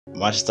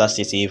Manchester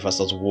City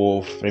vs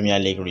Wolves Premier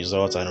League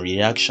results and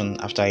reaction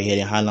after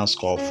Erling Haaland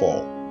scored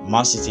 4.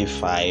 Man City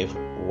 5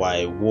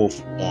 while Wolves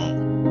 1.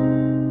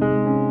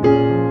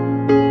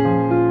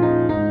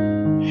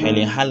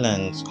 Erling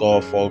Haaland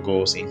scored 4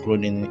 goals,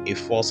 including a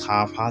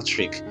first-half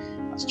hat-trick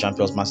as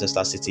champions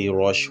Manchester City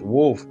rushed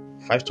Wolves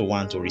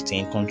 5-1 to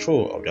retain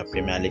control of their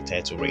Premier League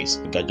title race.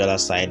 The Guardiola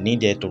side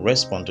needed to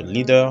respond to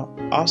leader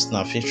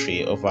Arsenal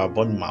victory over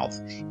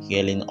Bournemouth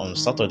healing on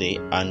Saturday,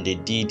 and they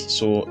did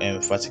so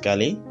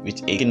emphatically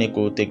with a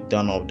clinical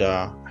takedown of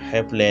the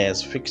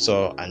helpless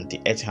fixture at the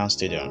e.t.c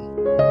Stadium.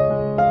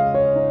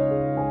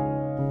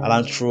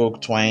 Haaland threw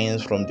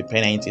twice from the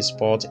penalty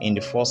spot in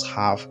the first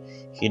half,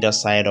 either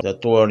side of the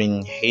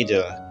towering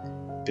header,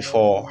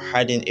 before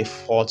adding a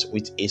fourth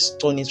with a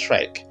stunning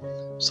strike.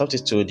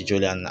 Substitute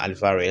Julian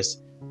Alvarez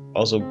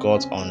also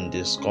got on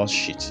the score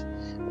sheet,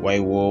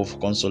 while Wolves'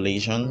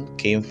 consolation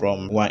came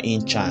from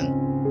Hwang Chan.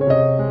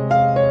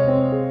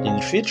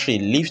 The victory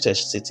lifted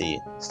City,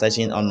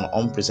 starting on an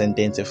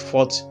unprecedented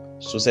fourth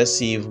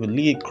successive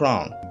league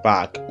crown,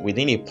 back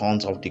within a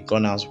point of the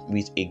Gunners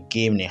with a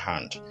game in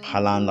hand.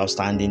 Haaland's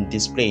outstanding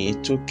display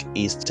took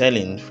his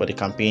talent for the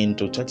campaign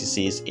to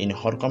 26 in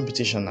hot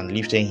competition and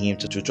lifted him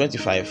to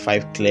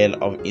 25, clear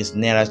of his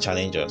nearer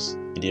challengers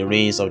in the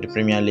race of the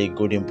Premier League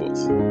Golden Boot.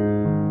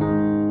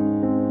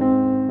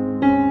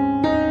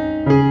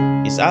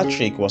 His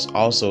hat-trick was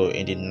also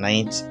in the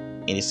 9th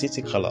in the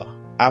City colour,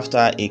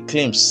 after a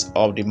glimpse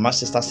of the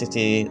Manchester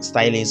City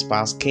stylish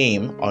pass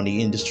came on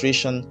the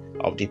illustration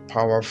of the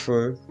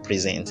powerful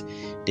present.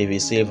 David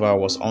Silva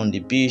was on the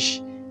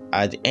beach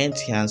at the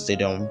e.t.c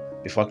Stadium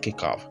before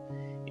kickoff,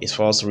 his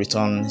first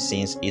return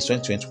since his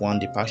 2021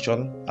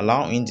 departure,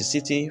 allowing the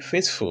City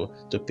faithful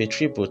to pay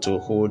tribute to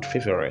old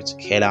favourite.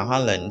 Erling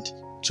Haaland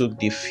took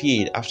the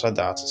field after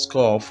that,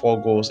 scored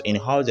 4 goals in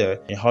order,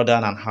 and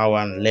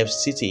Haaland left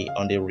City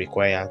on the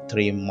required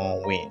 3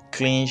 more win,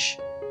 clinch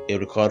a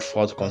record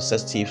 4th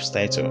consecutive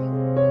title.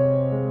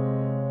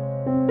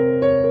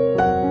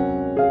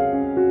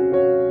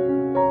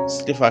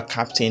 Silva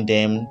captained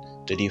them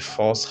to the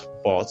first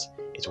spot.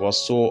 It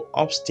was so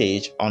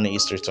upstage on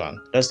his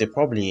return. That's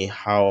probably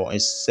how a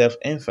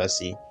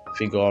self-emphasis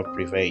figure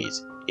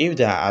prevails. If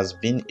there has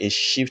been a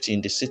shift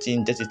in the City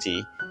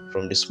identity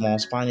from the small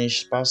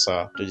Spanish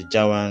passer to the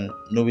German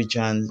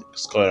Norwegian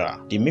scorer,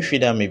 the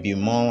midfielder may be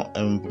more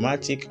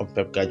emblematic of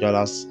Pep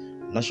Guardiola's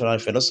natural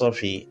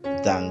philosophy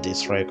than the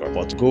striker,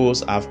 but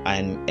goals have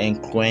an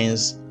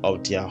influence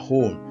of their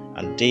own,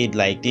 and they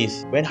like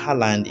this. When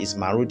Haaland is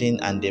marauding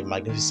and the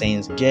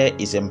magnificent, there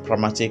is a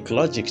pragmatic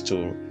logic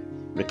to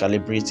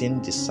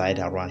recalibrating the side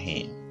around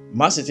him.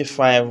 Man City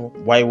 5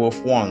 while Wolves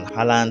 1.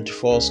 Haaland's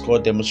first score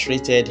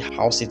demonstrated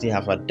how City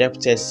have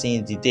adapted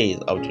since the days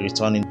of the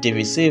returning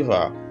David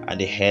Silva and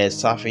the head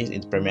surface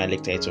in the Premier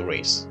League title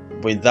race.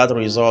 With that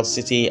result,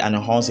 City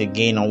are once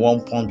again on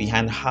 1 point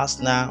behind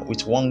Arsenal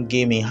with 1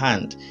 game in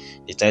hand.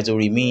 The title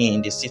remains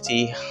in the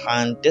City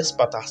hand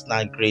despite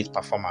Arsenal's great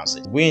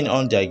performances. Win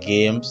on their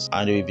games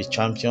and they will be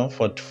champion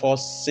for the 4th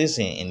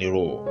season in a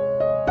row.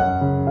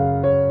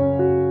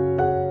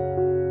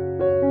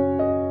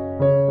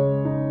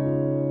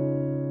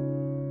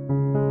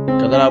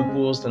 Guardiola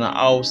boasts on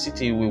how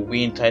City will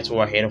win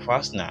title ahead of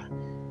Arsenal.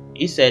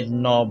 He said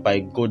not by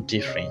goal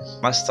difference.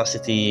 Manchester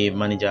City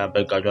manager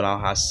Pep Guardiola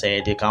has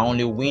said they can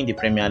only win the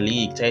Premier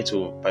League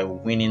title by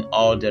winning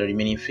all the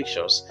remaining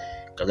fixtures.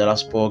 Guardiola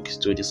spoke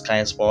to the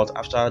Sky Sport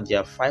after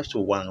their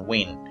 5-1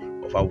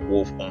 win over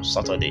Wolves on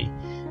Saturday.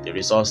 The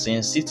result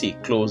since City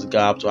closed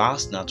gap to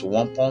Arsenal to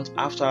 1 point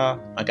after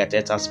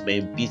Arteta's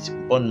beat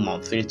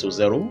Bournemouth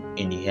 3-0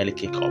 in the early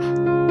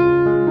kickoff.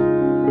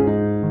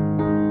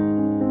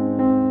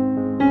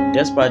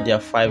 Despite their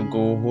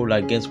 5-goal hold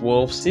against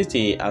Wolves,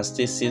 City are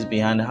still 6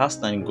 behind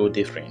Arsenal in goal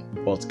difference.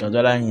 But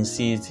Guardiola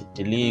insists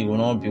the league will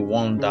not be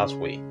won that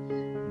way.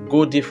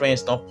 Goal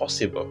difference is not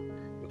possible.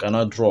 We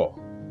cannot draw.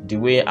 The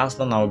way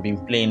Arsenal have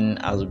been playing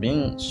has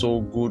been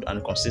so good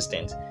and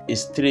consistent.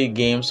 It's 3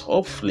 games.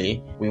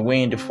 Hopefully, we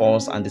win the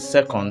first and the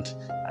second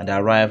and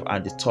arrive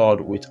at the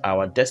third with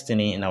our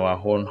destiny in our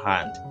own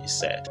hand, he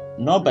said.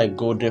 Not by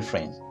goal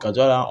difference.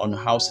 Guardiola on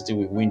how City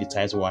will win the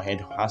title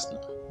ahead of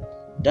Arsenal.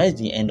 That is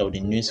the end of the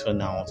news for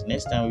now. Until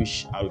next time,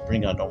 I will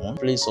bring another one.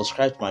 Please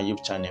subscribe to my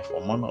YouTube channel for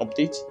more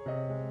updates,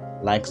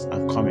 likes,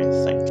 and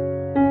comments. Thanks.